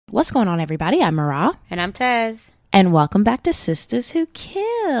What's going on, everybody? I'm Mara. And I'm Tez. And welcome back to Sisters Who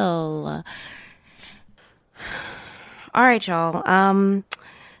Kill. All right, y'all.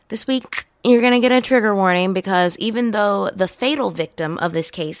 This week, you're going to get a trigger warning because even though the fatal victim of this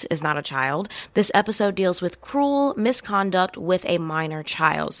case is not a child, this episode deals with cruel misconduct with a minor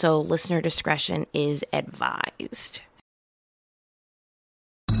child. So listener discretion is advised.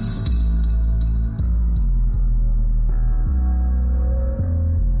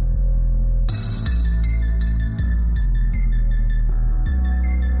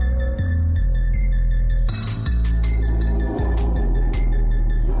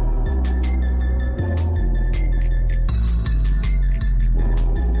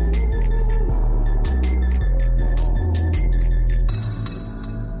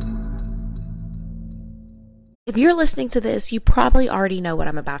 If you're listening to this, you probably already know what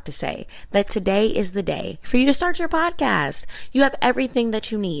I'm about to say, that today is the day for you to start your podcast. You have everything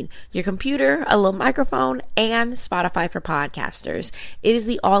that you need, your computer, a little microphone, and Spotify for podcasters. It is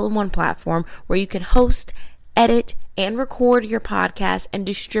the all-in-one platform where you can host, edit, and record your podcast and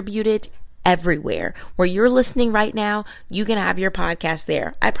distribute it everywhere. Where you're listening right now, you can have your podcast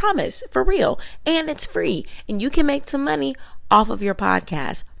there. I promise, for real. And it's free. And you can make some money off of your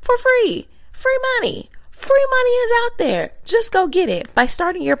podcast for free. Free money. Free money is out there. Just go get it by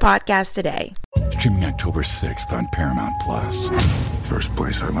starting your podcast today. Streaming October 6th on Paramount Plus. First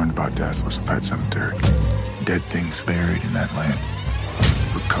place I learned about death was a pet cemetery. Dead things buried in that land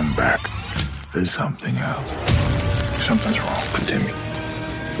would come back. There's something else. Something's wrong with Timmy.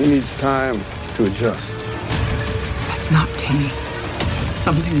 He needs time to adjust. That's not Timmy.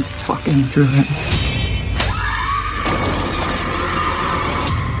 Something's talking through him.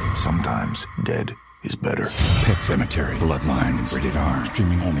 Sometimes dead is better. Pet Cemetery, Bloodlines, rated R.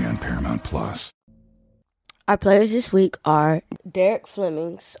 Streaming only on Paramount Plus. Our players this week are Derek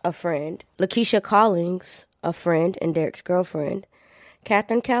Flemings, a friend, Laquita Calhoun, a friend and Derek's girlfriend,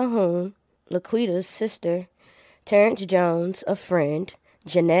 Laquita Calhoun, Laquita's sister, Terrence Jones, a friend,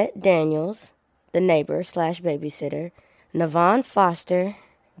 Jeanette Daniels, the neighbor / babysitter, Navon Foster,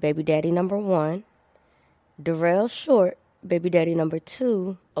 baby daddy number 1, Darrell Short, baby daddy number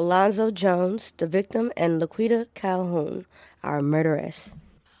 2, Alonzo Jones, the victim, and Laquita Calhoun, our murderess.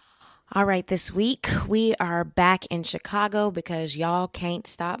 All right, this week we are back in Chicago because y'all can't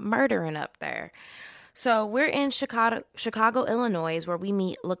stop murdering up there. So we're in Chicago, Illinois, where we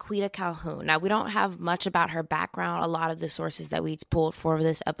meet Laquita Calhoun. Now, we don't have much about her background. A lot of the sources that we pulled for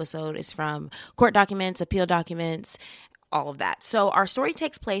this episode is from court documents, appeal documents, all of that. So our story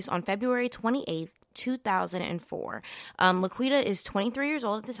takes place on February 28th, 2004. Laquita is 23 years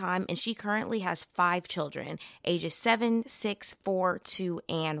old at the time, and she currently has 5 children, ages 7, 6, 4, 2,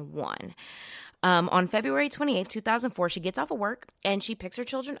 and 1. On February 28th, 2004, she gets off of work and she picks her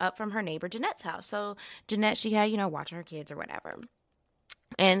children up from her neighbor Jeanette's house. So Jeanette, she had, watching her kids or whatever.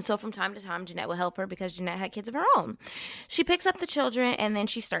 And so from time to time, Jeanette will help her because Jeanette had kids of her own. She picks up the children and then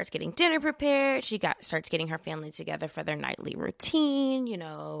she starts getting dinner prepared. She starts getting her family together for their nightly routine,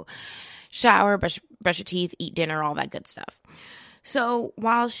 shower, brush your teeth, eat dinner, all that good stuff. So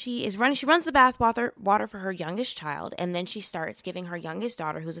while she is running, she runs the bath water for her youngest child, and then she starts giving her youngest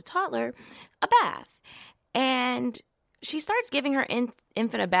daughter, who's a toddler, a bath. And she starts giving her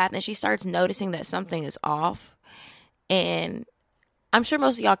infant a bath, and she starts noticing that something is off. And I'm sure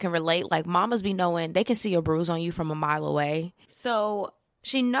most of y'all can relate. Like, mamas be knowing, they can see a bruise on you from a mile away. So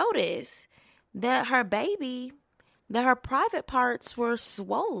she noticed that her private parts were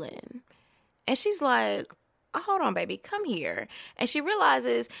swollen. And she's like, oh, hold on, baby, come here. And she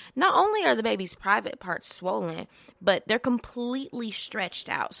realizes not only are the baby's private parts swollen, but they're completely stretched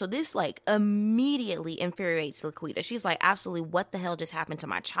out. So this immediately infuriates Laquita. She's like, absolutely, what the hell just happened to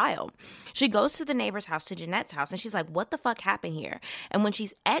my child? She goes to the neighbor's house, to Jeanette's house, and she's like, what the fuck happened here? And when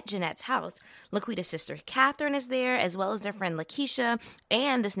she's at Jeanette's house, Laquita's sister Catherine is there, as well as their friend Lakeisha,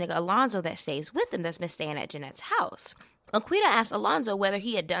 and this nigga Alonzo that stays with them that's been staying at Jeanette's house. Laquita asked Alonzo whether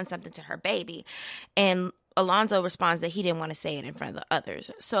he had done something to her baby, and Alonzo responds that he didn't want to say it in front of the others.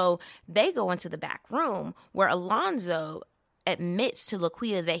 So they go into the back room where Alonzo admits to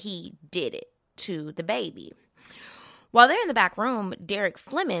Laquita that he did it to the baby. While they're in the back room, Derek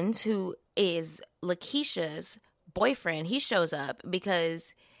Flemings, who is Lakeisha's boyfriend, he shows up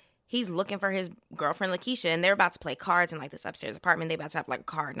because he's looking for his girlfriend, Lakeisha, and they're about to play cards in this upstairs apartment. They're about to have a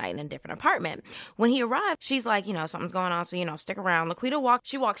card night in a different apartment. When he arrived, she's like, something's going on, so, stick around. Laquita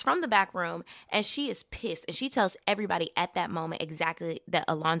walks from the back room, and she is pissed, and she tells everybody at that moment exactly that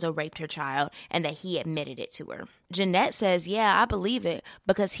Alonzo raped her child and that he admitted it to her. Jeanette says, yeah, I believe it,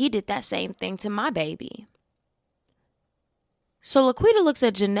 because he did that same thing to my baby. So Laquita looks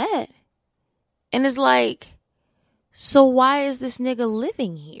at Jeanette and is like, so why is this nigga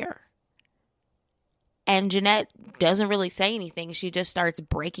living here? And Jeanette doesn't really say anything. She just starts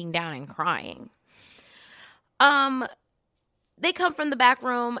breaking down and crying. They come from the back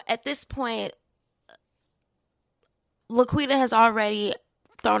room. At this point, Laquita has already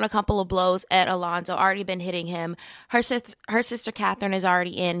thrown a couple of blows at Alonzo, already been hitting him. Her sister Catherine is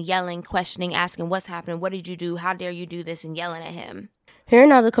already in, yelling, questioning, asking what's happening, what did you do, how dare you do this, and yelling at him.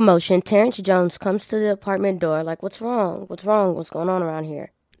 Hearing all the commotion, Terrence Jones comes to the apartment door like, what's wrong? What's wrong? What's going on around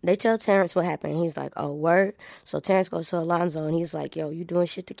here? They tell Terrence what happened. He's like, oh, word? So Terrence goes to Alonzo, and he's like, yo, you doing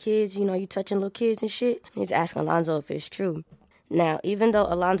shit to kids? You know, you touching little kids and shit? He's asking Alonzo if it's true. Now, even though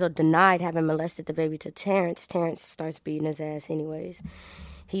Alonzo denied having molested the baby to Terrence, Terrence starts beating his ass anyways.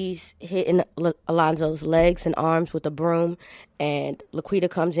 He's hitting Alonzo's legs and arms with a broom, and Laquita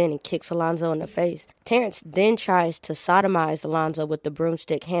comes in and kicks Alonzo in the face. Terrence then tries to sodomize Alonzo with the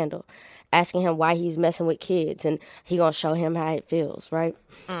broomstick handle, asking him why he's messing with kids, and he gonna show him how it feels, right?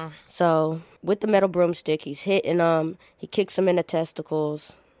 So, with the metal broomstick, he's hitting him. He kicks him in the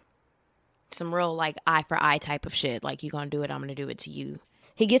testicles. Some real, like, eye for eye type of shit. Like, you gonna do it, I'm gonna do it to you.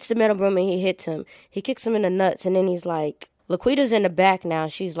 He gets the metal broom and he hits him. He kicks him in the nuts, and then he's like, Laquita's in the back now.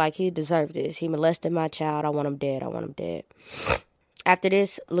 She's like, he deserved this. He molested my child. I want him dead. I want him dead. After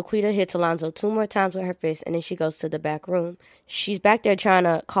this, Laquita hits Alonzo 2 more times with her fist, and then she goes to the back room. She's back there trying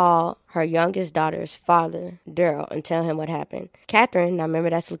to call her youngest daughter's father, Daryl, and tell him what happened. Catherine, now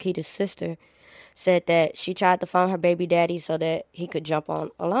remember that's Laquita's sister, said that she tried to phone her baby daddy so that he could jump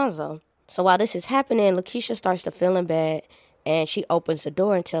on Alonzo. So while this is happening, Lakeisha starts to feeling bad, and she opens the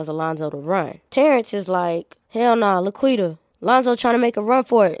door and tells Alonzo to run. Terrence is like, hell nah, Laquita. Alonzo trying to make a run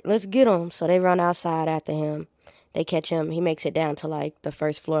for it. Let's get him. So they run outside after him. They catch him. He makes it down to, like, the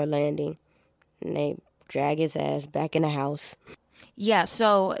first floor landing. And they drag his ass back in the house. Yeah,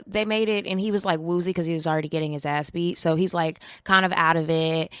 so they made it, and he was, like, woozy because he was already getting his ass beat. So he's, like, kind of out of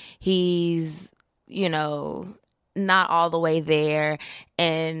it. He's, you know, not all the way there.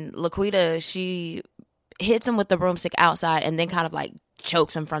 And Laquita, she hits him with the broomstick outside and then kind of, like,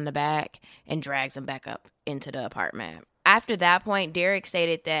 chokes him from the back and drags him back up into the apartment. After that point, Derek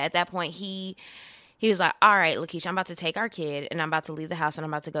stated that at that point he was like, all right, Lakeisha, I'm about to take our kid, and I'm about to leave the house, and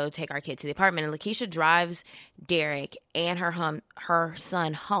I'm about to go take our kid to the apartment. And Lakeisha drives Derek and her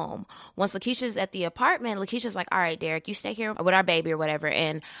son home. Once Lakeisha's at the apartment, Lakeisha's like, all right, Derek, you stay here with our baby or whatever,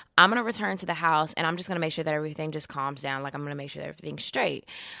 and I'm going to return to the house, and I'm just going to make sure that everything just calms down. Like, I'm going to make sure that everything's straight.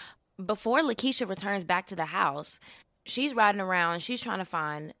 Before Lakeisha returns back to the house, she's riding around. She's trying to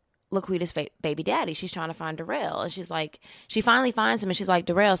find Laquita's baby daddy. She's trying to find Darrell. And she's like, she finally finds him, and she's like,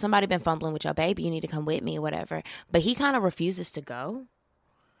 Darrell, somebody been fumbling with your baby. You need to come with me or whatever. But he kind of refuses to go.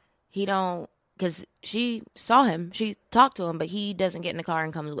 He don't, because she saw him. She talked to him, but he doesn't get in the car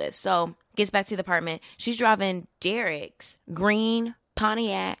and comes with. So gets back to the apartment. She's driving Derek's green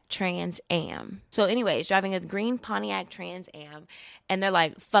Pontiac Trans Am. So anyways, driving a green Pontiac Trans Am, and they're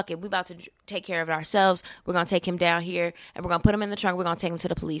like, fuck it, we about to take care of it ourselves. We're going to take him down here, and we're going to put him in the trunk. We're going to take him to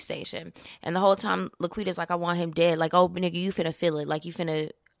the police station. And the whole time, Laquita's like, I want him dead. Like, oh, nigga, you finna feel it. Like, you finna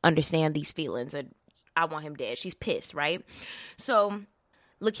understand these feelings. And I want him dead. She's pissed, right? So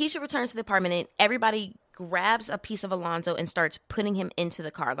Lakeisha returns to the apartment, and everybody grabs a piece of Alonzo and starts putting him into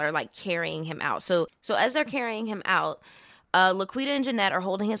the car. They're, like, carrying him out. So as they're carrying him out, Laquita and Jeanette are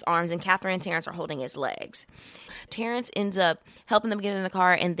holding his arms, and Catherine and Terrence are holding his legs. Terrence ends up helping them get in the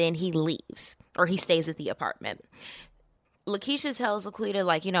car, and then he leaves, or he stays at the apartment. Lakeisha tells Laquita,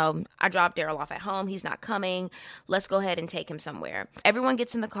 like, you know, I dropped Daryl off at home. He's not coming. Let's go ahead and take him somewhere. Everyone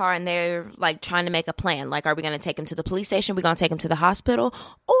gets in the car, and they're, like, trying to make a plan. Like, are we going to take him to the police station? We're going to take him to the hospital?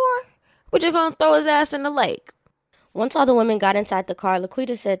 Or we're just going to throw his ass in the lake? Once all the women got inside the car,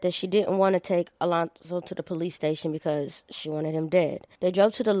 Laquita said that she didn't want to take Alonzo to the police station because she wanted him dead. They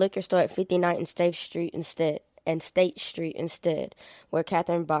drove to the liquor store at 59th and State Street instead, where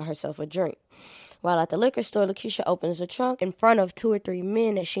Catherine bought herself a drink. While at the liquor store, Lakeisha opens the trunk in front of 2 or 3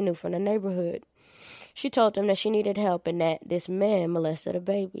 men that she knew from the neighborhood. She told them that she needed help and that this man molested a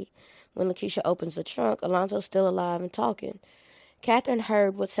baby. When Lakeisha opens the trunk, Alonzo's still alive and talking. Catherine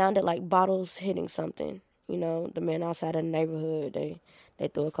heard what sounded like bottles hitting something. You know, the men outside of the neighborhood, they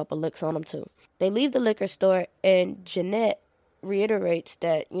threw a couple licks on them, too. They leave the liquor store, and Jeanette reiterates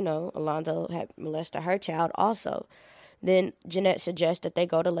that, you know, Alonzo had molested her child also. Then Jeanette suggests that they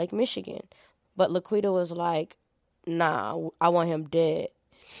go to Lake Michigan. But Laquita was like, nah, I want him dead.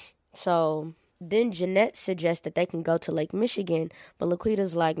 So then Jeanette suggests that they can go to Lake Michigan, but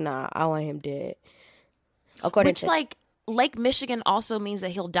Laquita's like, nah, I want him dead. Like, Lake Michigan also means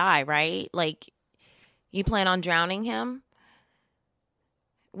that he'll die, right? Like, you plan on drowning him?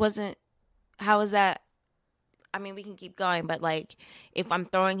 How is that? I mean, we can keep going, but like, if I'm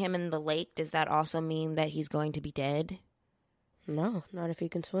throwing him in the lake, does that also mean that he's going to be dead? No, not if he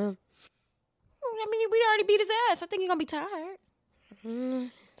can swim. I mean, we already beat his ass. I think he's going to be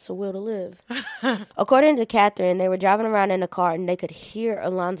tired. It's a will to live. According to Catherine, they were driving around in a car and they could hear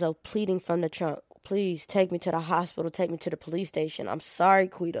Alonzo pleading from the trunk. Please take me to the hospital. Take me to the police station. I'm sorry,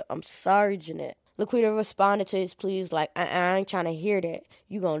 Quita. I'm sorry, Jeanette. Laquita responded to his pleas like, I ain't trying to hear that.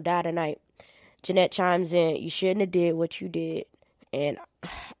 You gonna die tonight. Jeanette chimes in, you shouldn't have did what you did. And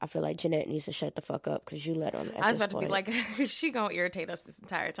I feel like Jeanette needs to shut the fuck up because you let him. I was about to be like, she gonna irritate us this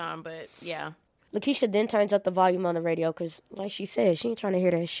entire time, but yeah. Lakeisha then turns up the volume on the radio because, like she said, she ain't trying to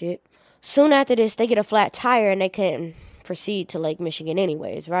hear that shit. Soon after this, they get a flat tire and they can't proceed to Lake Michigan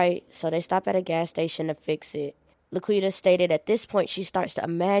anyways, right? So they stop at a gas station to fix it. Laquita stated at this point she starts to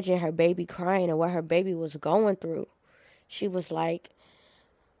imagine her baby crying and what her baby was going through. She was like,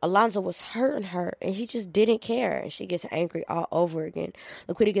 Alonzo was hurting her and he just didn't care. And she gets angry all over again.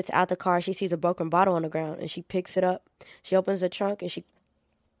 Laquita gets out the car. She sees a broken bottle on the ground and she picks it up. She opens the trunk and she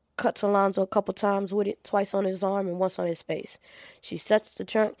cuts Alonzo a couple times with it, twice on his arm and once on his face. She shuts the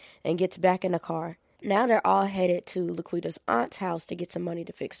trunk and gets back in the car. Now they're all headed to Laquita's aunt's house to get some money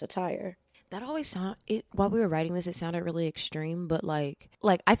to fix the tire. That always while we were writing this, it sounded really extreme, but like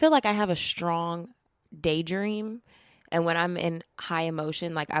I feel like I have a strong daydream, and when I'm in high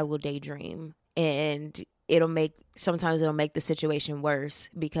emotion, like I will daydream, and sometimes it'll make the situation worse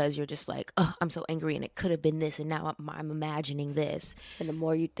because you're just like, oh, I'm so angry and it could have been this and now I'm imagining this. And the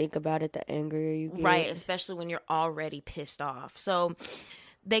more you think about it, the angrier you get. Right, especially when you're already pissed off. So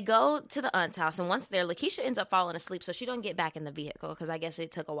they go to the aunt's house, and once there, Lakeisha ends up falling asleep, so she don't get back in the vehicle because I guess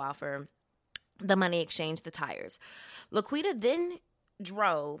it took a while for the money exchange, the tires. Laquita then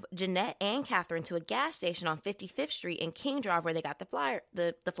drove Jeanette and Catherine to a gas station on 55th Street in King Drive where they got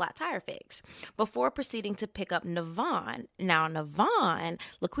the flat tire fix before proceeding to pick up Navon. Now,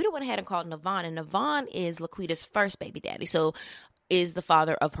 Laquita went ahead and called Navon, and Navon is Laquita's first baby daddy, so is the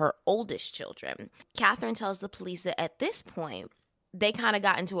father of her oldest children. Catherine tells the police that at this point, they kind of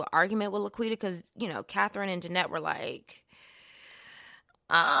got into an argument with Laquita because, Catherine and Jeanette were like,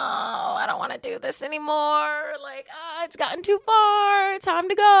 oh, I don't want to do this anymore. Like, it's gotten too far. Time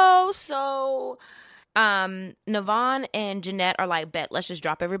to go. So, Navon and Jeanette are like, bet, let's just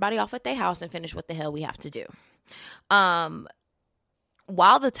drop everybody off at their house and finish what the hell we have to do.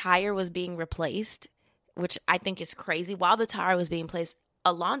 While the tire was being replaced, which I think is crazy, while the tire was being placed,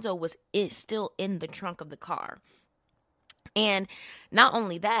 Alonzo is still in the trunk of the car. And not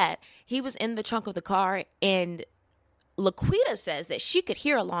only that, he was in the trunk of the car, and Laquita says that she could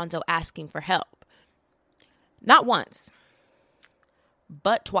hear Alonzo asking for help. Not once,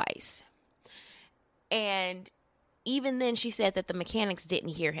 but twice. And even then, she said that the mechanics didn't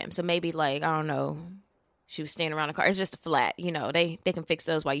hear him. So maybe, like, I don't know, she was standing around the car. It's just a flat, they can fix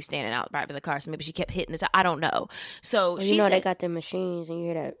those while you're standing out right by the car. So maybe she kept hitting the I don't know. So she said, they got them machines, and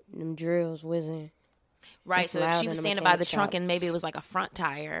you hear them drills whizzing. Right, so if she was standing by the trunk and maybe it was like a front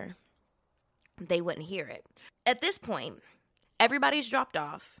tire, they wouldn't hear it. At this point, everybody's dropped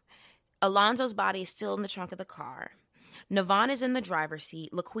off. Alonzo's body is still in the trunk of the car. Navon is in the driver's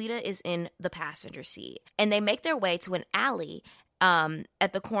seat. Laquita is in the passenger seat. And they make their way to an alley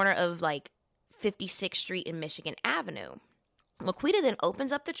at the corner of like 56th Street and Michigan Avenue. Laquita then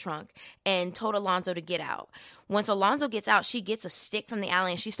opens up the trunk and told Alonzo to get out. Once Alonzo gets out, she gets a stick from the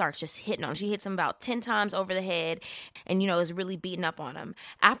alley and she starts just hitting him. She hits him about 10 times over the head and, is really beating up on him.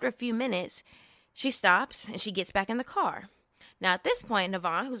 After a few minutes, she stops and she gets back in the car. Now, at this point,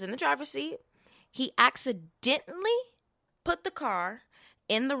 Navon, who's in the driver's seat, he accidentally put the car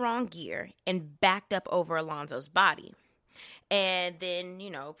in the wrong gear and backed up over Alonzo's body. And then,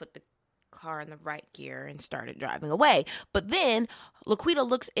 put the car in the right gear and started driving away. But then Laquita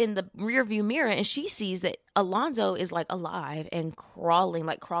looks in the rearview mirror and she sees that Alonzo is like alive and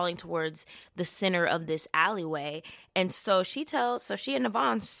crawling towards the center of this alleyway. And so she and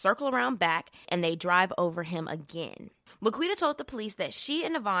Navon circle around back and they drive over him again. Laquita told the police that she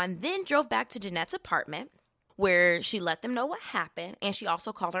and Navon then drove back to Jeanette's apartment, where she let them know what happened, and she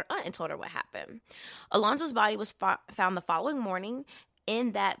also called her aunt and told her what happened. Alonzo's body was found the following morning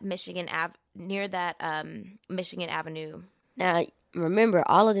in that Michigan Avenue. Now, remember,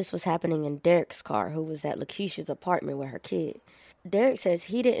 all of this was happening in Derek's car, who was at Lakeisha's apartment with her kid. Derek says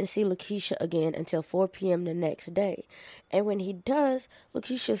he didn't see Lakeisha again until 4 p.m. the next day. And when he does,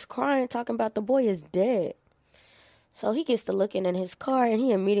 Lakeisha's crying, talking about the boy is dead. So he gets to looking in his car, and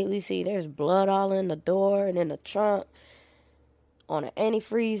he immediately sees there's blood all in the door and in the trunk, on an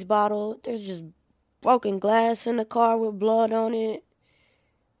antifreeze bottle. There's just broken glass in the car with blood on it.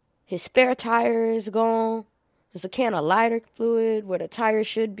 His spare tire is gone. There's a can of lighter fluid where the tire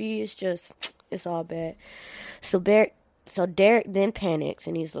should be. It's all bad. So Derek then panics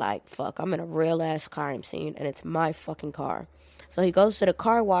and he's like, fuck, I'm in a real ass crime scene and it's my fucking car. So he goes to the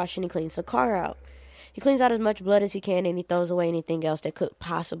car wash and he cleans the car out. He cleans out as much blood as he can and he throws away anything else that could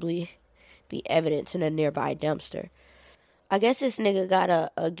possibly be evidence in a nearby dumpster. I guess this nigga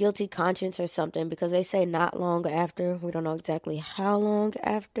got a guilty conscience or something, because they say not long after, we don't know exactly how long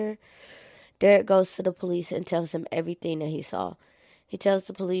after, Derek goes to the police and tells them everything that he saw. He tells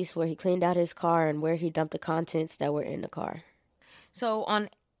the police where he cleaned out his car and where he dumped the contents that were in the car. So on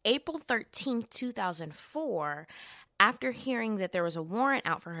April 13th, 2004, after hearing that there was a warrant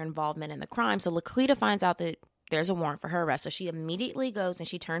out for her involvement in the crime, so Laquita finds out that there's a warrant for her arrest. So she immediately goes and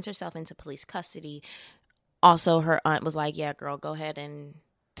she turns herself into police custody. Also, her aunt was like, yeah, girl, go ahead and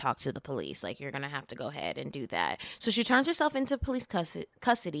talk to the police. Like, you're going to have to go ahead and do that. So she turns herself into police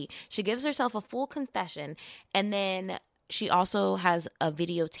custody. She gives herself a full confession. And then she also has a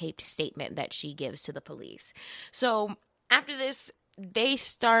videotaped statement that she gives to the police. So after this, they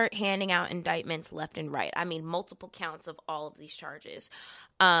start handing out indictments left and right. I mean, multiple counts of all of these charges.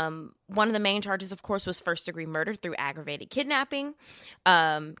 One of the main charges, of course, was first-degree murder through aggravated kidnapping,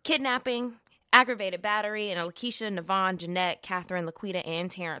 aggravated battery, and Lakeisha, Navon, Jeanette, Catherine, Laquita,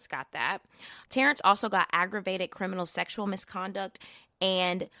 and Terrence got that. Terrence also got aggravated criminal sexual misconduct,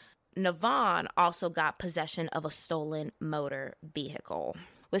 and Navon also got possession of a stolen motor vehicle.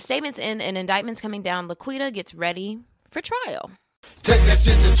 With statements in and indictments coming down, Laquita gets ready for trial. Take that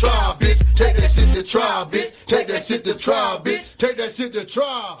shit to trial, bitch. Take that shit to trial, bitch. Take that shit to trial, bitch. Take that shit to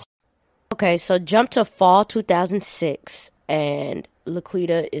trial. Okay, so jump to fall 2006, and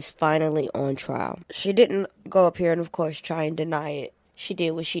Laquita is finally on trial. She didn't go up here and, of course, try and deny it. She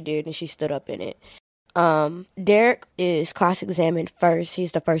did what she did, and she stood up in it. Derek is cross-examined first.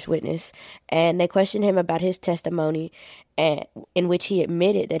 He's the first witness, and they questioned him about his testimony, and in which he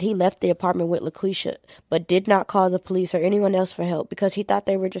admitted that he left the apartment with Laquisha, but did not call the police or anyone else for help because he thought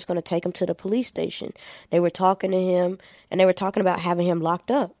they were just going to take him to the police station. They were talking to him, and they were talking about having him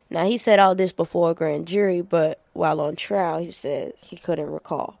locked up. Now, he said all this before a grand jury, but while on trial, he said he couldn't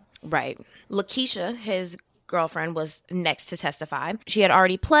recall. Right. Lakeisha, his girlfriend, was next to testify. She had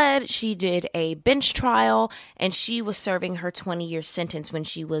already pled, she did a bench trial, and she was serving her 20-year sentence when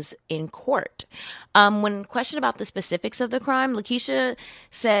she was in court. When questioned about the specifics of the crime, Lakeisha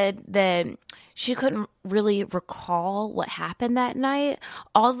said that she couldn't really recall what happened that night,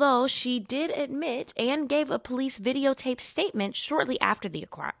 although she did admit and gave a police videotape statement shortly after the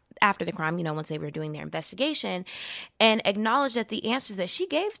crime, once they were doing their investigation, and acknowledged that the answers that she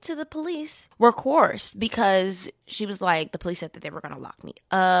gave to the police were coerced, because she was like, the police said that they were going to lock me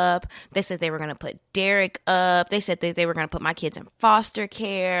up. They said they were going to put Derek up. They said that they were going to put my kids in foster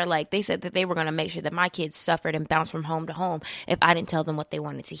care. Like, they said that they were going to make sure that my kids suffered and bounced from home to home if I didn't tell them what they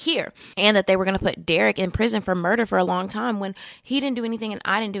wanted to hear. And that they were going to put Derek in prison for murder for a long time when he didn't do anything and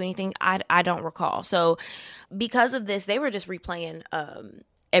I didn't do anything. I don't recall. So because of this, they were just replaying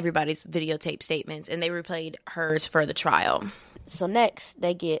everybody's videotape statements, and they replayed hers for the trial. So next,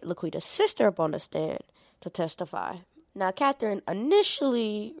 they get Laquita's sister up on the stand to testify. Now, Catherine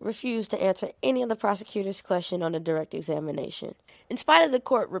initially refused to answer any of the prosecutor's question on the direct examination. In spite of the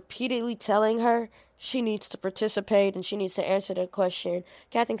court repeatedly telling her she needs to participate and she needs to answer the question,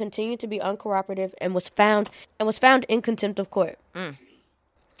 Catherine continued to be uncooperative and was found in contempt of court. I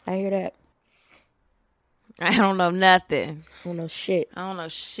hear that. I don't know nothing. I don't know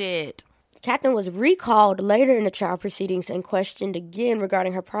shit. Catherine was recalled later in the trial proceedings and questioned again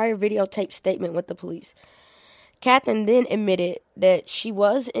regarding her prior videotape statement with the police. Catherine then admitted that she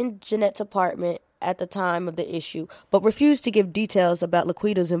was in Jeanette's apartment at the time of the issue, but refused to give details about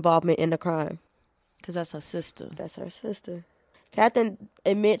Laquita's involvement in the crime. Because that's her sister. That's her sister. Catherine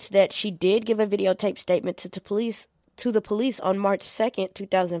admits that she did give a videotape statement to the police on March 2nd,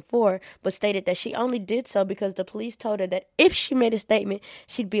 2004, but stated that she only did so because the police told her that if she made a statement,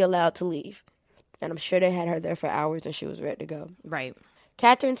 she'd be allowed to leave. And I'm sure they had her there for hours and she was ready to go. Right.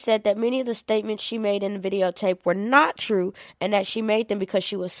 Catherine said that many of the statements she made in the videotape were not true and that she made them because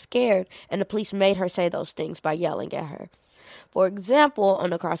she was scared and the police made her say those things by yelling at her. For example, on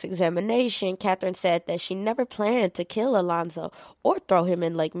the cross-examination, Catherine said that she never planned to kill Alonzo or throw him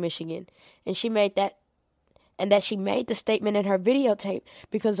in Lake Michigan, and that she made the statement in her videotape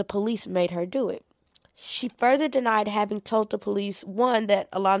because the police made her do it. She further denied having told the police, one, that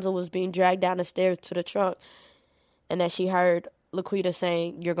Alonzo was being dragged down the stairs to the trunk and that she heard Laquita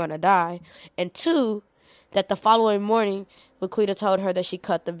saying, "You're gonna die," and two, that the following morning, Laquita told her that she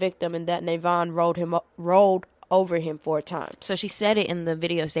cut the victim and that Navon rolled over him 4 times. So she said it in the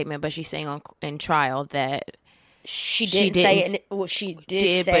video statement, but she's saying in trial that she didn't say it. Well, she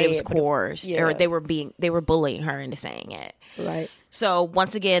did say but it was it, coerced, or they were bullying her into saying it. Right. So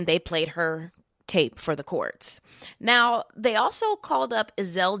once again, they played her tape for the courts. Now, they also called up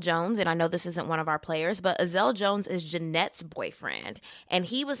Ezell Jones, and I know this isn't one of our players, but Ezell Jones is Jeanette's boyfriend, and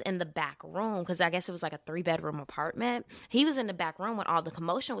he was in the back room because I guess it was like a 3-bedroom apartment. He was in the back room when all the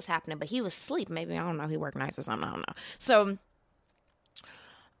commotion was happening, but he was asleep. Maybe, I don't know, he worked nights or something, I don't know. So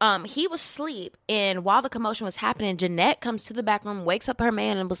he was asleep, and while the commotion was happening, Jeanette comes to the back room, wakes up her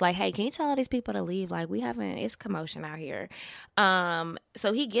man, and was like, "Hey, can you tell all these people to leave? Like, it's commotion out here."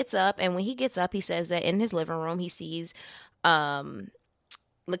 So he gets up, and when he gets up, he says that in his living room, he sees Laquita,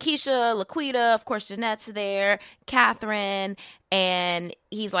 of course, Jeanette's there, Catherine, and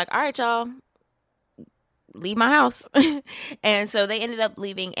he's like, "All right, y'all, leave my house." And so they ended up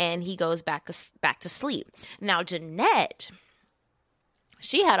leaving, and he goes back to sleep. Now, Jeanette,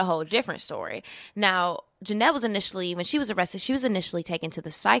 she had a whole different story. Now, Jeanette was initially, when she was arrested, she was initially taken to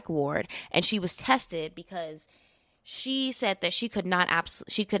the psych ward, and she was tested because she said that she could not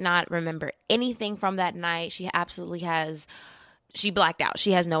remember anything from that night. She blacked out.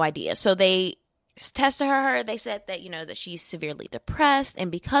 She has no idea. So they tested her. They said that, that she's severely depressed,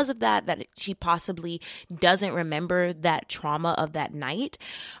 and because of that she possibly doesn't remember that trauma of that night.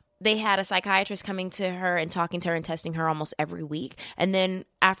 They had a psychiatrist coming to her and talking to her and testing her almost every week. And then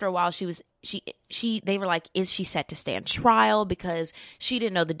after a while, they were like, is she set to stand trial? Because she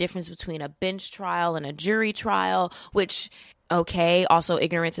didn't know the difference between a bench trial and a jury trial, which, okay, also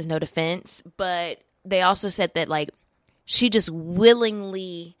ignorance is no defense. But they also said that, like, she just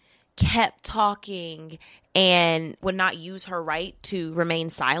willingly kept talking and would not use her right to remain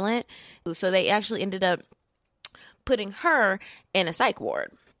silent. So they actually ended up putting her in a psych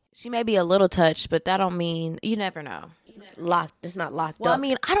ward. She may be a little touched, but that don't mean, you never know. It's not locked up. Well, I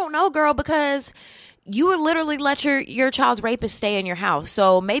mean, I don't know, girl, because you would literally let your child's rapist stay in your house.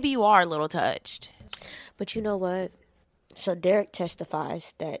 So maybe you are a little touched. But you know what? So Derek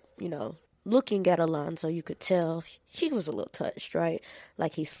testifies that, looking at Alonzo, you could tell he was a little touched, right?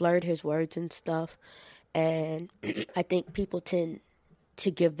 Like, he slurred his words and stuff. And I think people tend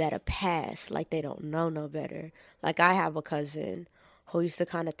to give that a pass, like they don't know no better. Like, I have a cousin who used to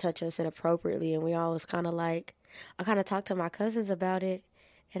kind of touch us inappropriately, and we always kind of like, I kind of talked to my cousins about it,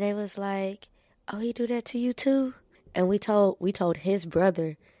 and they was like, "Oh, he do that to you too?" And we told his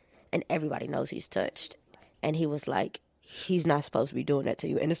brother, and everybody knows he's touched, and he was like, he's not supposed to be doing that to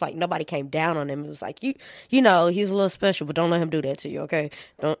you. And it's like nobody came down on him. It was like, you know, he's a little special, but don't let him do that to you, okay?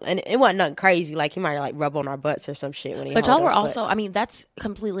 And it wasn't nothing crazy. Like, he might like rub on our butts or some shit when he. But y'all were also, I mean, that's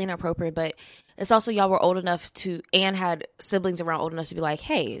completely inappropriate. But it's also y'all were old enough to, and had siblings around old enough to be like,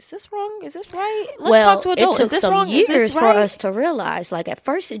 hey, is this wrong? Is this right? Let's talk to adults. It took is this some wrong? years is this for right? us to realize. Like, at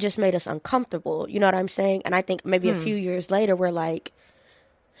first, it just made us uncomfortable. You know what I'm saying? And I think maybe a few years later, we're like,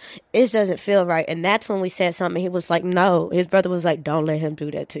 it doesn't feel right. And that's when we said something. He was like, no. His brother was like, don't let him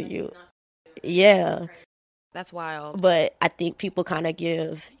do that to you. Yeah. That's wild. But I think people kind of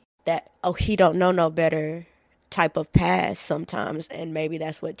give that, oh, he don't know no better type of pass sometimes. And maybe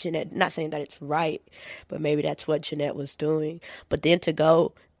that's what Jeanette, not saying that it's right, but maybe that's what Jeanette was doing. But then to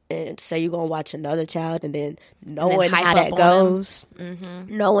go and say you're going to watch another child and then knowing how that goes,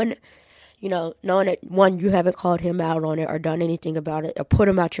 knowing that, one, you haven't called him out on it or done anything about it or put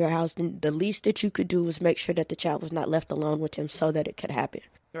him out your house, then the least that you could do was make sure that the child was not left alone with him so that it could happen.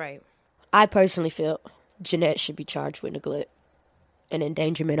 Right. I personally feel Jeanette should be charged with neglect and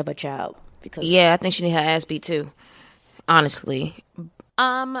endangerment of a child. Because I think she need her ass beat too, honestly.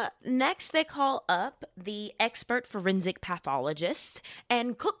 Next, they call up the expert forensic pathologist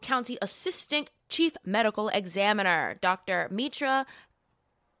and Cook County Assistant Chief Medical Examiner, Dr. Mitra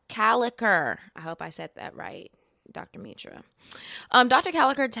Calliker. I hope I said that right, Dr. Mitra. Dr.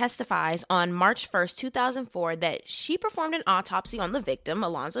 Calliker testifies on March 1st, 2004, that she performed an autopsy on the victim,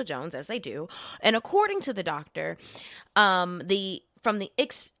 Alonzo Jones, as they do. And according to the doctor,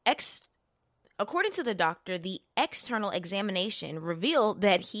 according to the doctor, the external examination revealed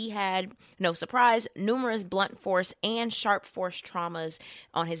that he had, no surprise, numerous blunt force and sharp force traumas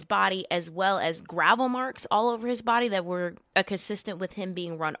on his body, as well as gravel marks all over his body that were consistent with him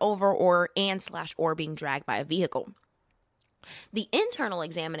being run over or being dragged by a vehicle. The internal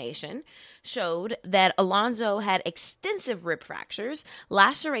examination showed that Alonzo had extensive rib fractures,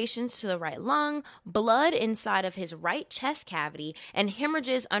 lacerations to the right lung, blood inside of his right chest cavity, and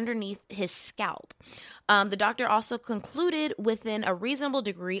hemorrhages underneath his scalp. The doctor also concluded within a reasonable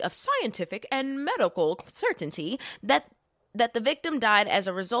degree of scientific and medical certainty that that the victim died as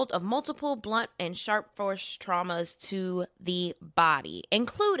a result of multiple blunt and sharp force traumas to the body,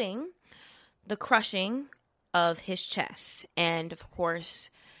 including the crushing of his chest. And, of course,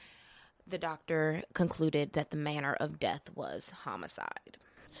 the doctor concluded that the manner of death was homicide.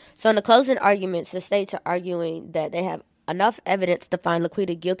 So in the closing arguments, the states are arguing that they have enough evidence to find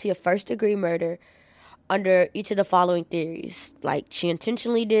Laquita guilty of first-degree murder under each of the following theories. Like, she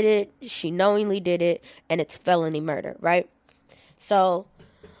intentionally did it, she knowingly did it, and it's felony murder, right? So,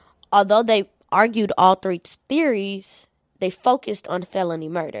 although they argued all three theories, they focused on felony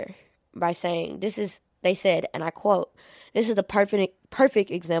murder by saying, they said, and I quote, "This is the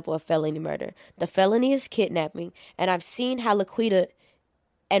perfect example of felony murder. The felony is kidnapping, and we've seen how Laquita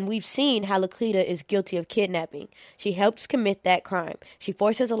is guilty of kidnapping. She helps commit that crime. She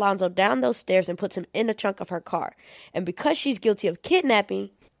forces Alonzo down those stairs and puts him in the trunk of her car. And because she's guilty of kidnapping,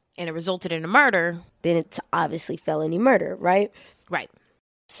 and it resulted in a murder, then it's obviously felony murder, right? Right.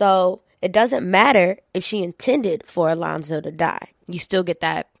 So it doesn't matter if she intended for Alonzo to die. You still get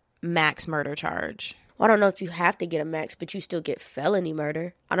that max murder charge. Well, I don't know if you have to get a max, but you still get felony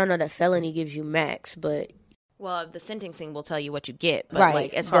murder. I don't know that felony gives you max, but... Well, the sentencing will tell you what you get, but right,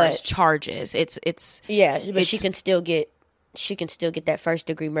 like as far as charges, it's yeah, but she can still get that first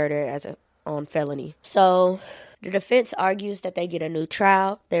degree murder on felony. So the defense argues that they get a new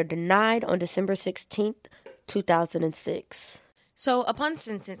trial. They're denied on December 16th, 2006. So upon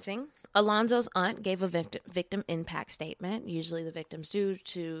sentencing, Alonzo's aunt gave a victim impact statement. Usually the victims do,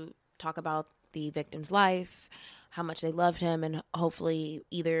 to talk about the victim's life, how much they loved him, and hopefully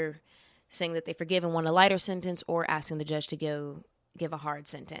either saying that they forgive and want a lighter sentence or asking the judge to give a hard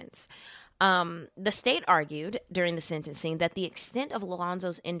sentence. The state argued during the sentencing that the extent of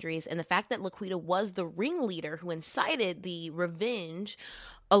Alonzo's injuries and the fact that Laquita was the ringleader who incited the revenge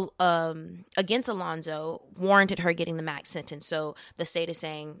against Alonzo warranted her getting the max sentence. So the state is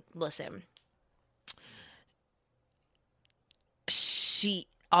saying, listen,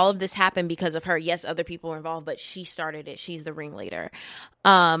 all of this happened because of her. Yes, other people were involved, but she started it. She's the ringleader.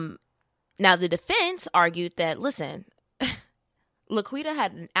 Now, the defense argued that, listen, Laquita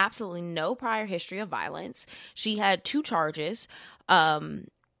had absolutely no prior history of violence. She had 2 charges. One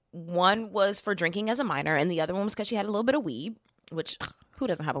was for drinking as a minor, and the other one was because she had a little bit of weed, which, who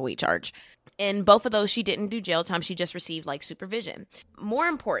doesn't have a weed charge? In both of those, she didn't do jail time. She just received, supervision. More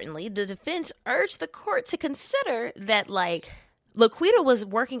importantly, the defense urged the court to consider that, Laquita was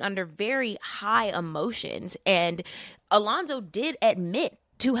working under very high emotions, and Alonzo did admit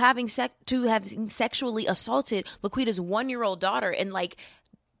to having sexually assaulted Laquita's 1-year-old daughter, and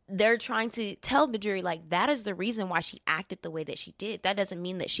they're trying to tell the jury that is the reason why she acted the way that she did. That doesn't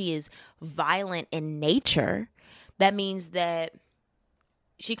mean that she is violent in nature. That means that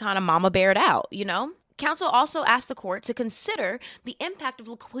she kind of mama bared out, Counsel also asked the court to consider the impact of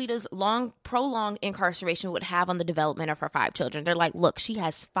Laquita's prolonged incarceration would have on the development of her 5 children. They're like, look, she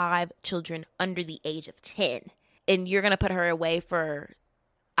has 5 children under the age of 10, and you're going to put her away for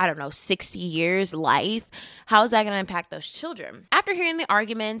 60 years life. How is that going to impact those children? After hearing the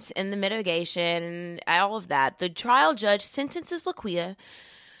arguments and the mitigation and all of that, the trial judge sentences Laquita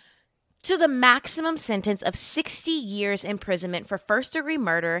to the maximum sentence of 60 years imprisonment for first-degree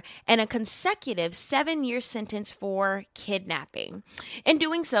murder and a consecutive 7-year sentence for kidnapping. In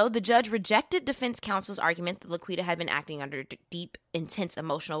doing so, the judge rejected defense counsel's argument that Laquita had been acting under deep, intense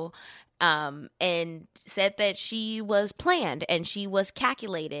emotional and said that she was planned and she was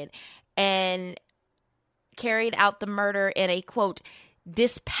calculated and carried out the murder in a, quote,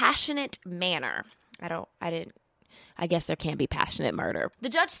 dispassionate manner. I guess there can't be passionate murder. The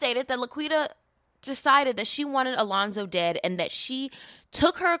judge stated that Laquita decided that she wanted Alonzo dead and that she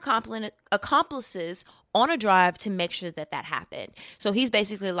took her accomplices on a drive to make sure that happened. So he's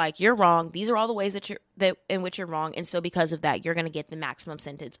basically like, you're wrong. These are all the ways in which you're wrong. And so because of that, you're going to get the maximum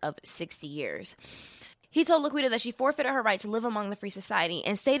sentence of 60 years. He told Laquita that she forfeited her right to live among the free society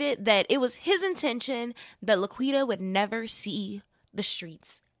and stated that it was his intention that Laquita would never see the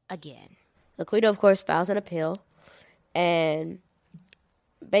streets again. Laquita, of course, files an appeal. And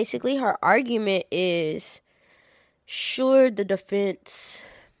basically her argument is, sure, the defense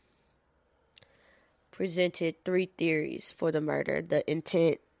presented 3 theories for the murder: the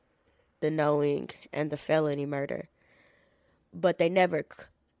intent, the knowing, and the felony murder. But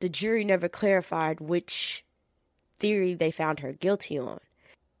the jury never clarified which theory they found her guilty on.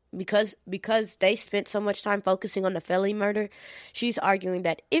 Because they spent so much time focusing on the felony murder, she's arguing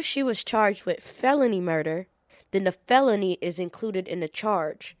that if she was charged with felony murder, then the felony is included in the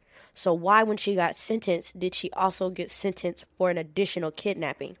charge, So why, when she got sentenced, did she also get sentenced for an additional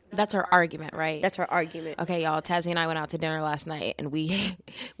kidnapping? That's her argument, right? That's her argument. Okay, y'all, Tazzy and I went out to dinner last night, and we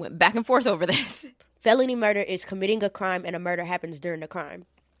went back and forth over this. Felony murder is committing a crime, and a murder happens during the crime.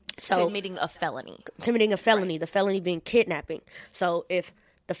 So Committing a felony. Committing a felony, the felony being kidnapping. So if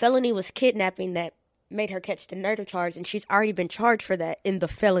the felony was kidnapping that made her catch the murder charge, and she's already been charged for that in the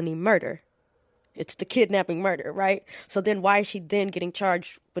felony murder. It's the kidnapping murder, right? So then why is she then getting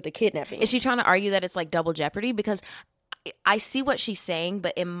charged with the kidnapping? Is she trying to argue that it's like double jeopardy? Because I see what she's saying,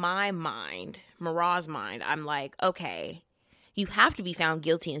 but in my mind, Marah's mind, I'm like, okay, you have to be found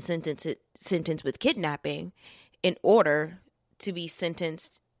guilty and sentenced with kidnapping in order to be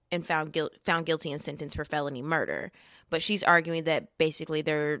sentenced and found guilty and sentenced for felony murder. But she's arguing that basically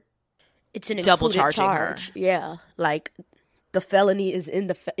it's an double included charging charge. her. Yeah, like the felony is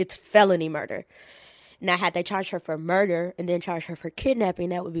it's felony murder. Now, had they charged her for murder and then charged her for kidnapping,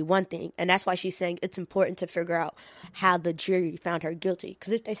 that would be one thing. And that's why she's saying it's important to figure out how the jury found her guilty.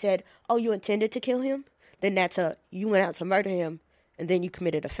 Because if they said, oh, you intended to kill him, then that's you went out to murder him and then you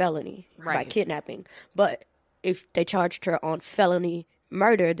committed a felony by kidnapping. But if they charged her on felony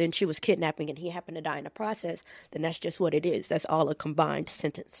murder, then she was kidnapping and he happened to die in the process, then that's just what it is. That's all a combined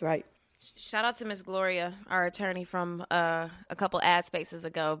sentence, right? Shout out to Miss Gloria, our attorney from a couple ad spaces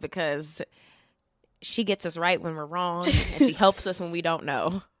ago, because she gets us right when we're wrong and she helps us when we don't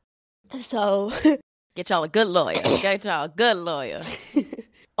know. So get y'all a good lawyer. Get y'all a good lawyer.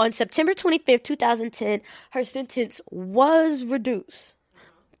 On September 25th, 2010, her sentence was reduced.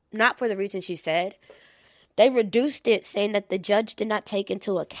 Not for the reason she said. They reduced it, saying that the judge did not take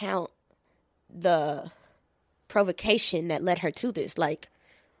into account the provocation that led her to this. Like,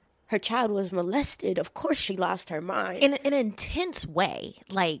 her child was molested. Of course she lost her mind. In an intense way.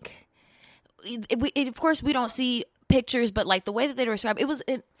 Like, of course we don't see pictures, but like the way that they describe it was...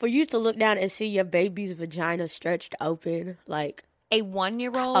 For you to look down and see your baby's vagina stretched open, like... A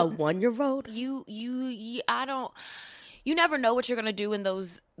 1-year-old? A 1-year-old? You never know what you're going to do in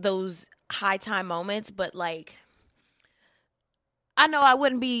those high time moments, but like... I know I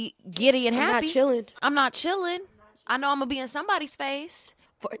wouldn't be giddy and happy. I'm not chilling. I know I'm going to be in somebody's face.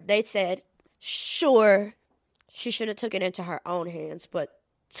 They said, sure, she should have took it into her own hands, but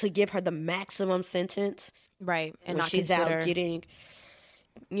to give her the maximum sentence, right, and not she's out getting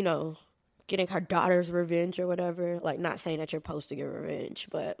her daughter's revenge or whatever. Like, not saying that you're supposed to get revenge,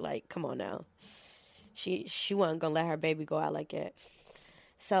 but like, come on now, she wasn't gonna let her baby go out like that.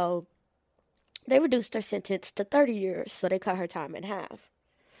 So they reduced her sentence to 30 years, so they cut her time in half.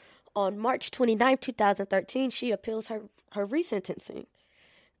 On March 29, 2013, she appeals her resentencing.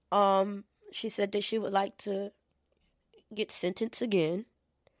 She said that she would like to get sentenced again,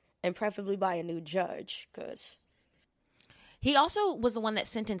 and preferably by a new judge, because he also was the one that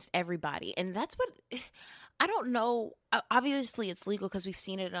sentenced everybody, and that's what I don't know. Obviously, it's legal because we've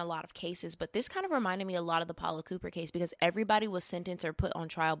seen it in a lot of cases, but this kind of reminded me a lot of the Paula Cooper case, because everybody was sentenced or put on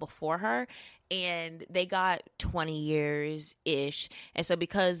trial before her, and they got 20 years-ish. And so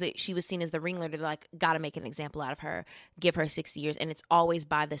because she was seen as the ringleader, they're like, got to make an example out of her, give her 60 years, and it's always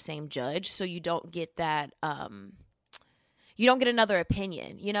by the same judge, so you don't get that, you don't get another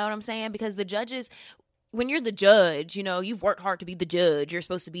opinion, you know what I'm saying? Because the judges... When you're the judge, you've worked hard to be the judge. You're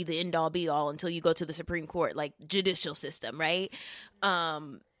supposed to be the end-all, be-all until you go to the Supreme Court, like judicial system, right?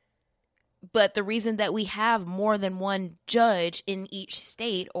 But the reason that we have more than one judge in each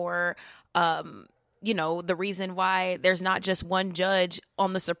state, or, the reason why there's not just one judge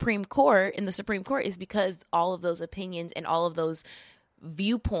in the Supreme Court is because all of those opinions and all of those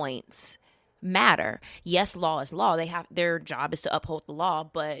viewpoints matter. Yes, law is law. Their job is to uphold the law,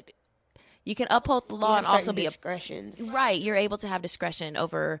 but... You can uphold the law and also be discretions. Right. You're able to have discretion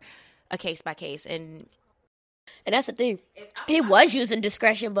over a case by case. And that's the thing. He was using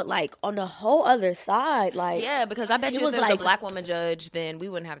discretion, but like on the whole other side, like... Yeah, because I bet you if there's a black woman judge, then we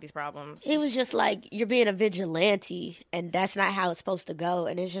wouldn't have these problems. He was just like, you're being a vigilante, and that's not how it's supposed to go.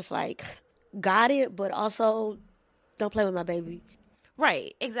 And it's just like, got it, but also don't play with my baby.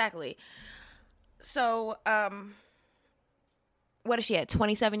 Right. Exactly. So, what is she at?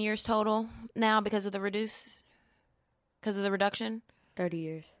 27 years total now because of the reduction? 30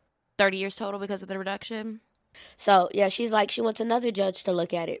 years. 30 years total because of the reduction? So, yeah, she's like, she wants another judge to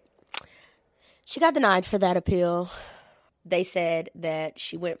look at it. She got denied for that appeal. They said that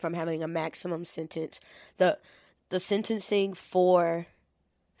she went from having a maximum sentence. The sentencing for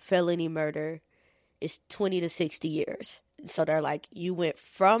felony murder is 20 to 60 years. So they're like, you went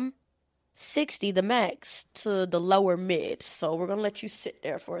from 60, the max, to the lower mid. So we're going to let you sit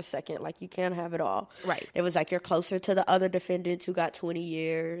there for a second. Like, you can't have it all. Right. It was like you're closer to the other defendants who got 20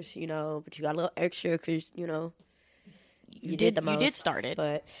 years, you know, but you got a little extra because, you know, you did the most. You did start it.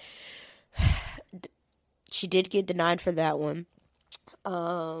 But she did get denied for that one.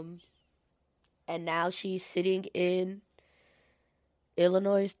 And now she's sitting in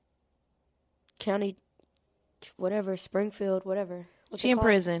Illinois County, whatever, Springfield, whatever. She in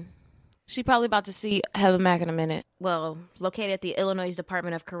prison. She probably about to see Heather Mack in a minute. Well, located at the Illinois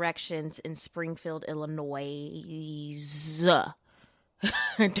Department of Corrections in Springfield, Illinois.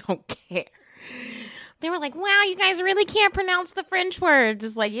 I don't care. They were like, wow, you guys really can't pronounce the French words.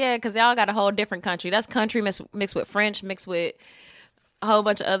 It's like, yeah, because y'all got a whole different country. That's country mixed with French, mixed with a whole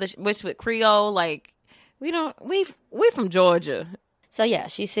bunch of other, mixed with Creole. Like, we from Georgia. So, yeah,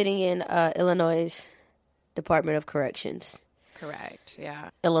 she's sitting in Illinois Department of Corrections. Correct,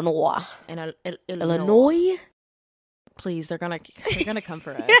 yeah. Illinois. Illinois? Please, they're gonna come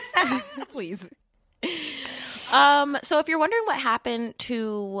for us. Please. So if you're wondering what happened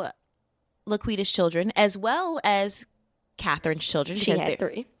to Laquita's children, as well as Catherine's children, she had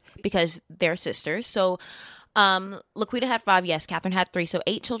 3. Because they're sisters. So Laquita had 5, yes, Catherine had 3. So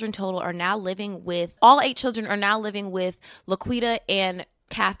 8 children total are now living with, all 8 children are now living with Laquita and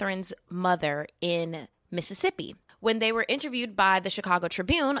Catherine's mother in Mississippi. When they were interviewed by the Chicago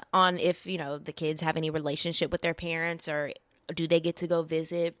Tribune on if, you know, the kids have any relationship with their parents or do they get to go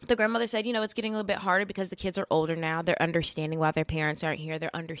visit, the grandmother said, you know, it's getting a little bit harder because the kids are older now. They're understanding why their parents aren't here.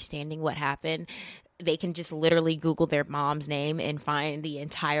 They're understanding what happened. They can just literally Google their mom's name and find the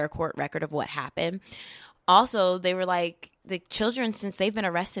entire court record of what happened. Also, they were like, the children, since they've been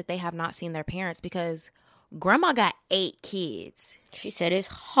arrested, they have not seen their parents because grandma got 8 kids. She said it's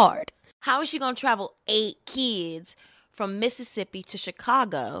hard. How is she going to travel 8 kids from Mississippi to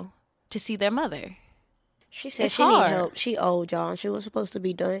Chicago to see their mother? She said she need help. She old, y'all. She was supposed to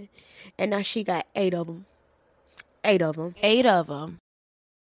be done. And now she got 8 of them. 8 of them. 8 of them.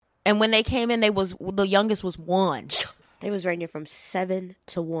 And when they came in, the youngest was 1. They was ranging from 7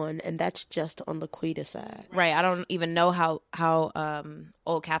 to 1, and that's just on Laquita's side. Right. I don't even know how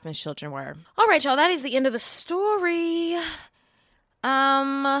old Catherine's children were. All right, y'all. That is the end of the story.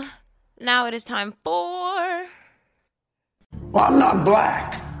 Now it is time for... Well, I'm not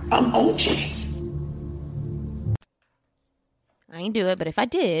black. I'm OJ. I ain't do it, but if I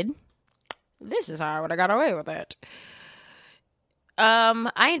did, this is how I would have got away with it. I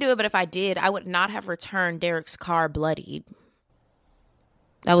ain't do it, but if I did, I would not have returned Derek's car bloodied.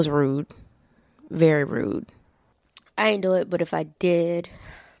 That was rude. Very rude. I ain't do it, but if I did,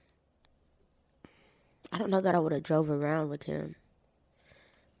 I don't know that I would have drove around with him.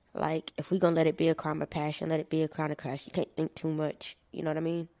 Like, if we gonna let it be a crime of passion, let it be a crime of crash. You can't think too much. You know what I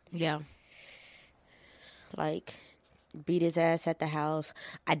mean? Yeah. Like, beat his ass at the house.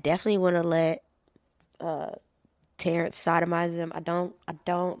 I definitely want to let Terrence sodomize him. I don't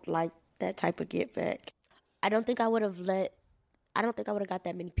like that type of get back. I don't think I would have got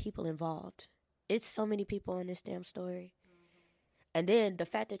that many people involved. It's so many people in this damn story. And then the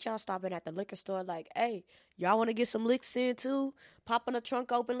fact that y'all stopping at the liquor store like, hey, y'all want to get some licks in too? Popping the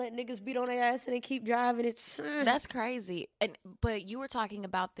trunk open, let niggas beat on their ass and then keep driving. That's crazy. But you were talking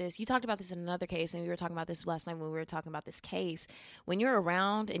about this. You talked about this in another case, and we were talking about this last night when we were talking about this case. When you're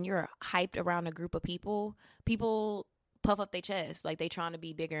around and you're hyped around a group of people puff up their chest like they trying to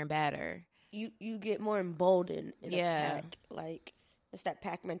be bigger and badder. You get more emboldened in a pack. Like, it's that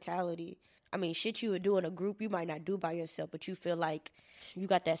pack mentality. I mean, shit you would do in a group you might not do by yourself, but you feel like you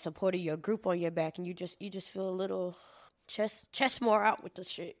got that support of your group on your back, and you just feel a little chest more out with the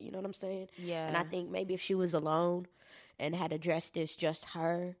shit. You know what I'm saying? Yeah. And I think maybe if she was alone and had addressed this just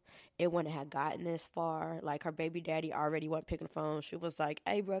her, it wouldn't have gotten this far. Like, her baby daddy already wasn't picking the phone. She was like,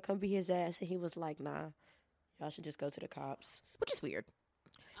 hey, bro, come beat his ass. And he was like, nah, y'all should just go to the cops. Which is weird.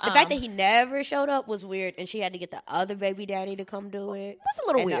 The fact that he never showed up was weird, and she had to get the other baby daddy to come do it. That's a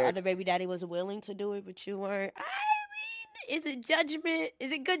little weird. The other baby daddy was willing to do it, but you weren't. I mean, is it judgment?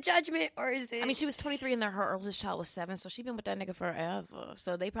 Is it good judgment, or is it? I mean, she was 23 and her oldest child was 7, so she's been with that nigga forever.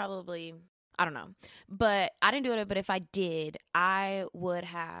 So they probably, I don't know. But I didn't do it, but if I did, I would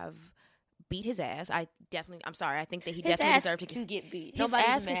have beat his ass. I'm sorry. I think that he definitely deserved to get beat. His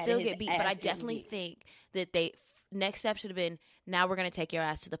ass can still get beat, but I definitely think that next step should have been, now we're going to take your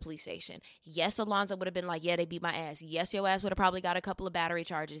ass to the police station. Yes, Alonzo would have been like, yeah, they beat my ass. Yes, your ass would have probably got a couple of battery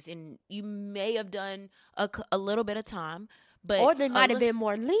charges, and you may have done a little bit of time, But or they might have been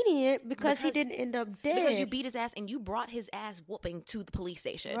more lenient because he didn't end up dead. Because you beat his ass and you brought his ass whooping to the police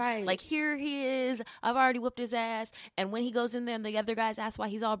station. Right. Like, here he is. I've already whooped his ass. And when he goes in there and the other guys ask why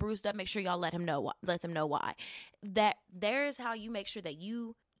he's all bruised up, make sure y'all let them know why. That there's how you make sure that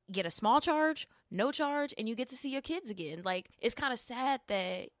you get a small charge, no charge, and you get to see your kids again. Like, it's kind of sad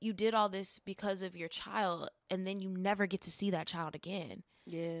that you did all this because of your child and then you never get to see that child again.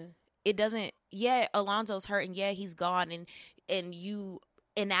 Yeah. It doesn't, Alonzo's hurt and he's gone and you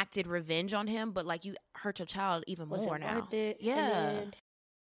enacted revenge on him, but like you hurt your child even more now. Worth it? Yeah. Then,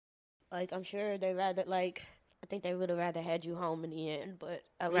 like, I'm sure they rather, like, I think they would have rather had you home in the end, but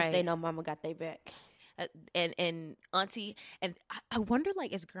at least they know mama got their back. And auntie, and I wonder,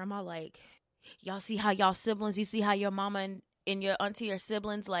 like, is grandma like, y'all see how y'all siblings, you see how your mama and your auntie are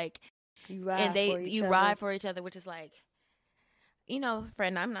siblings, like, you ride for each other, which is like, you know,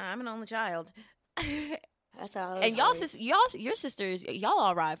 friend, I'm an only child. That's how. And your sisters, y'all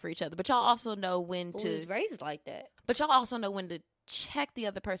all ride for each other, but y'all also know when to. Was raised like that. But y'all also know when to check the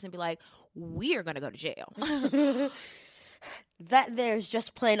other person and be like, we are gonna go to jail. That there's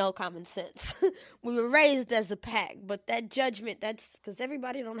just plain old common sense. We were raised as a pack, but that judgment, that's because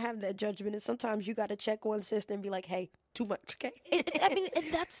everybody don't have that judgment, and sometimes you got to check one sister and be like, hey, too much, okay? I mean,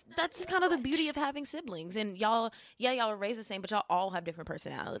 that's kind of the beauty of having siblings, and y'all are raised the same, but y'all all have different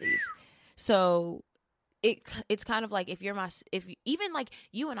personalities. So it's kind of like if even like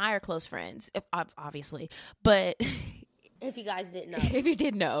you and I are close friends, obviously, but if you guys didn't know, if you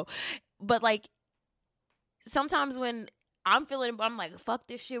did know, but like sometimes when I'm feeling, I'm like, fuck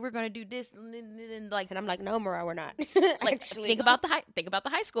this shit, we're gonna do this, and like, and I'm like, no, Mariah, we're not. Like, actually, think about the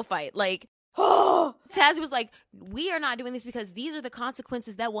high school fight. Like, Tazzy was like, we are not doing this because these are the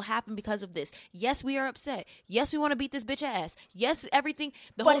consequences that will happen because of this. Yes, we are upset. Yes, we want to beat this bitch ass. Yes, everything.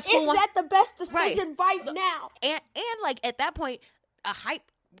 But is that the best decision right now? And like at that point, a hype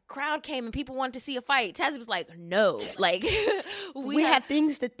crowd came and people wanted to see a fight. Tazzy was like, no, like we have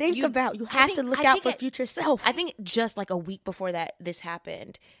things to think about. You have to look out for future self. I think just like a week before this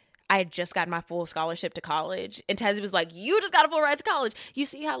happened, I had just gotten my full scholarship to college, and Tazzy was like, you just got a full ride to college. You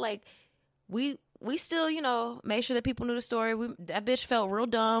see how like we still, you know, made sure that people knew the story. That bitch felt real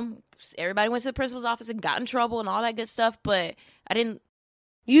dumb. Everybody went to the principal's office and got in trouble and all that good stuff, but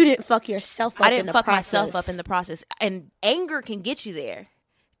you didn't fuck yourself up. I didn't fuck myself up in the process. And anger can get you there.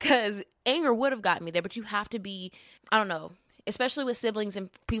 Because anger would have gotten me there, but you have to be, I don't know, especially with siblings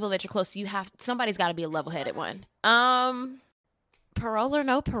and people that you're close to, somebody's got to be a level-headed one. Parole or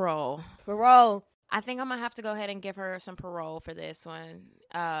no parole? Parole. I think I'm going to have to go ahead and give her some parole for this one.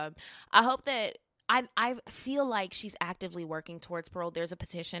 I hope that, I feel like she's actively working towards parole. There's a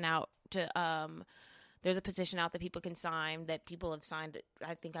petition out that people can sign, that people have signed.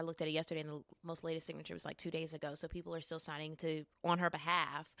 I think I looked at it yesterday, and the most latest signature was like 2 days ago. So people are still signing on her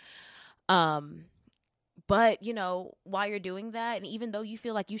behalf. But, you know, while you're doing that, and even though you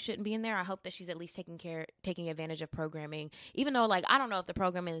feel like you shouldn't be in there, I hope that she's at least taking advantage of programming. Even though, like, I don't know if the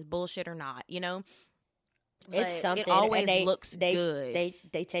programming is bullshit or not, you know? But it's something. It always looks good.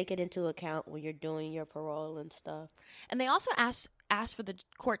 They take it into account when you're doing your parole and stuff. And they also asked for the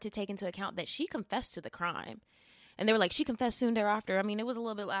court to take into account that she confessed to the crime. And they were like, she confessed soon thereafter. I mean, it was a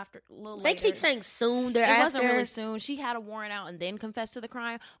little bit later. They keep saying soon thereafter. It wasn't really soon. She had a warrant out and then confessed to the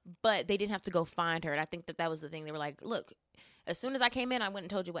crime, but they didn't have to go find her. And I think that was the thing. They were like, look, as soon as I came in, I went and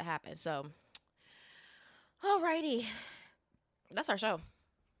told you what happened. So, alrighty. That's our show.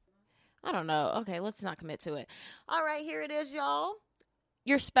 I don't know. Okay, let's not commit to it. All right, here it is, y'all.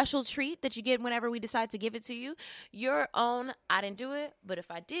 Your special treat that you get whenever we decide to give it to you. Your own, I didn't do it, but if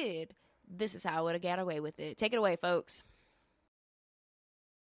I did, this is how I would have got away with it. Take it away, folks.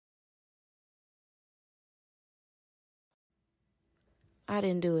 I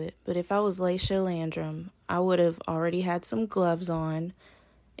didn't do it, but if I was Laisha Landrum, I would have already had some gloves on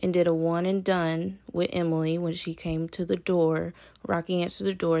and did a one and done with Emily when she came to the door. Rocky answered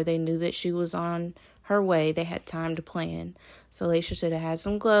the door. They knew that she was on her way. They had time to plan. So Laisha should have had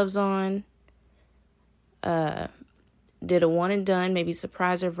some gloves on. Did a one and done, maybe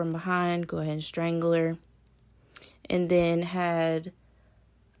surprise her from behind, go ahead and strangle her. And then had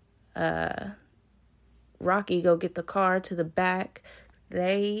Rocky go get the car to the back.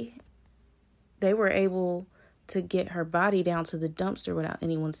 They were able to get her body down to the dumpster without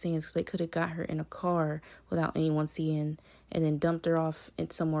anyone seeing, so they could have got her in a car without anyone seeing and then dumped her off in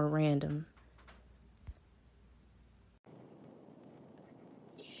somewhere random.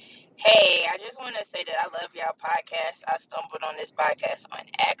 Hey, I just want to say that I love y'all podcast. I stumbled on this podcast on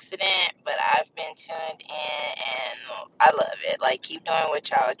accident, but I've been tuned in and I love it. Like, keep doing what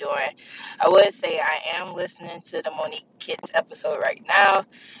y'all are doing. I would say I am listening to the Monique Kids episode right now,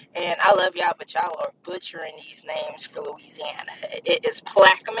 and I love y'all, but y'all are butchering these names for Louisiana. It is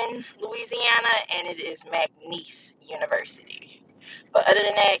Plaquemine, Louisiana, and it is McNeese University. But other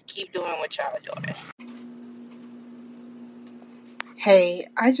than that, keep doing what y'all are doing. Hey,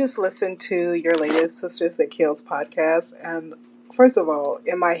 I just listened to your latest Sisters That Kills podcast, and first of all,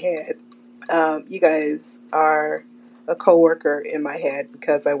 in my head, you guys are a coworker in my head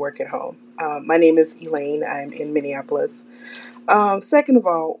because I work at home. My name is Elaine. I'm in Minneapolis. Second of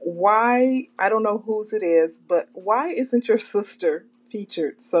all, why, I don't know whose it is, but why isn't your sister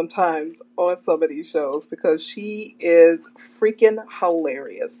featured sometimes on some of these shows? Because she is freaking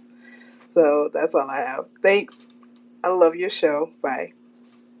hilarious. So that's all I have. Thanks. I love your show. Bye.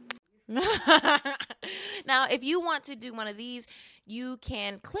 Now, if you want to do one of these, you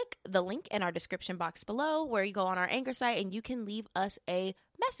can click the link in our description box below where you go on our Anchor site and you can leave us a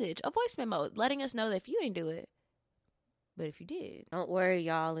message, a voice memo, letting us know that if you didn't do it. But if you did. Don't worry,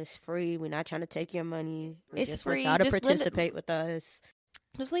 y'all. It's free. We're not trying to take your money. We It's just free. want y'all to Just participate with us.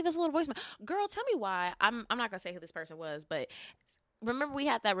 Just leave us a little voicemail. Girl, tell me why. I'm not going to say who this person was, but remember we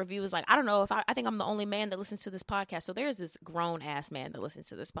had that review. It was like, I don't know if I think I'm the only man that listens to this podcast. So there's this grown ass man that listens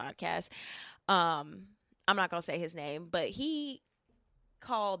to this podcast. I'm not going to say his name, but he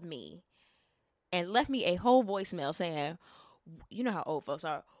called me and left me a whole voicemail saying, you know how old folks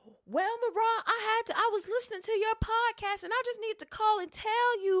are. Well, Mariah, I was listening to your podcast and I just need to call and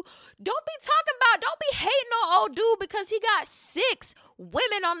tell you, don't be hating on old dude because he got 6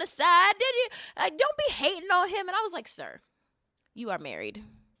 women on the side. Don't be hating on him. And I was like, sir, you are married.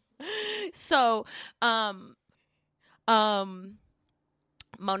 So,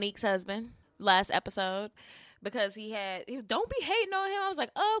 Monique's husband, last episode, because he don't be hating on him. I was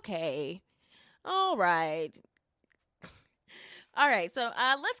like, okay, all right. All right, so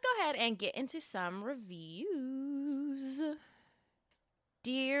let's go ahead and get into some reviews.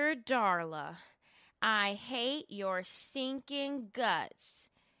 Dear Darla, I hate your stinking guts.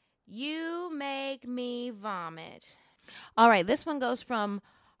 You make me vomit. All right, this one goes from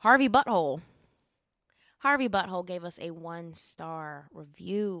Harvey Butthole. Harvey Butthole gave us a 1-star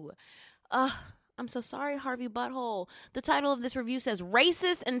review. I'm so sorry, Harvey Butthole. The title of this review says,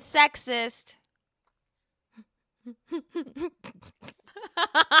 Racist and Sexist.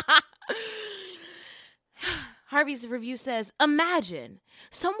 Harvey's review says, imagine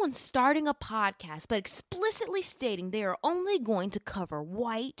someone starting a podcast but explicitly stating they are only going to cover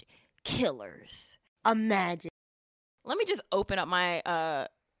white killers. Imagine. Let me just open up my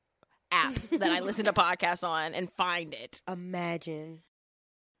app that I listen to podcasts on and find it. Imagine.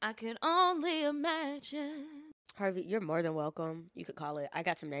 I can only imagine. Harvey, you're more than welcome. You could call it, I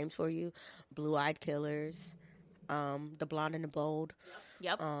got some names for you. Blue-eyed killers. The blonde and the bold.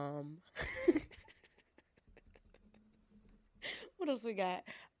 Yep. What else we got?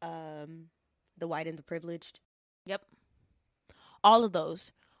 The white and the privileged. Yep. All of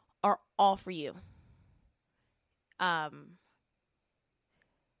those are all for you.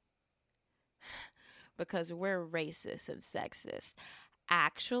 Because we're racist and sexist.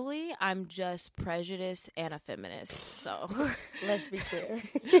 Actually, I'm just prejudiced and a feminist. So let's be clear.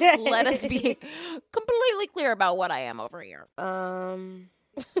 Let us be completely clear about what I am over here.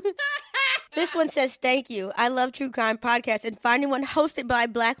 This one says, thank you. I love True Crime Podcast and finding one hosted by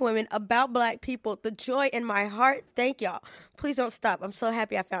Black women about Black people. The joy in my heart. Thank y'all. Please don't stop. I'm so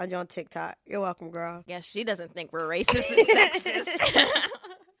happy I found you on TikTok. You're welcome, girl. Yes, she doesn't think we're racist and sexist.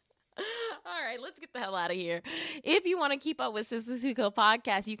 All right, let's get the hell out of here. If you want to keep up with Sisters Who Kill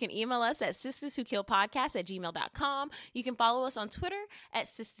Podcast, you can email us at sisterswhokillpodcast@gmail.com. You can follow us on Twitter at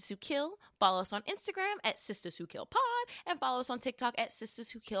Sisters Who Kill, follow us on Instagram at Sisters Who Kill Pod, and follow us on TikTok at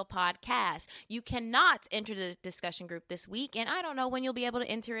Sisters Who Kill Podcast. You cannot enter the discussion group this week, and I don't know when you'll be able to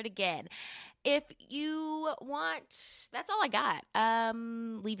enter it again. If you want, that's all I got.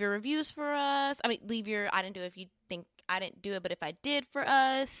 Leave your reviews for us. I didn't do it if you think I didn't do it, but if I did, for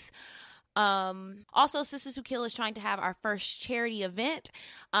us. Also, Sisters Who Kill is trying to have our first charity event.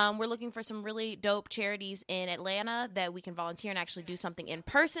 We're looking for some really dope charities in Atlanta that we can volunteer and actually do something in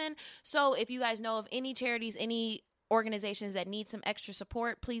person. So if you guys know of any charities, any organizations that need some extra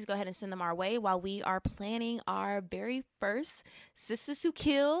support, please go ahead and send them our way while we are planning our very first Sisters Who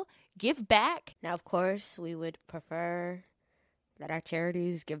Kill Give Back. Now, of course, we would prefer that our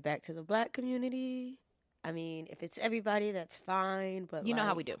charities give back to the Black community. I mean, if it's everybody, that's fine. But you know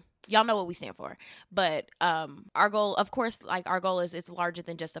how we do. Y'all know what we stand for. But our goal, of course, our goal is it's larger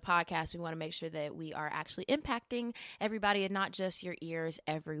than just a podcast. We want to make sure that we are actually impacting everybody and not just your ears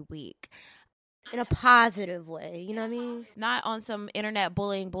every week. In a positive way, you know what I mean? Not on some internet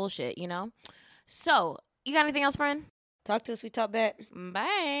bullying bullshit, you know? So, you got anything else, friend? Talk to us. We talk back.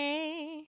 Bye.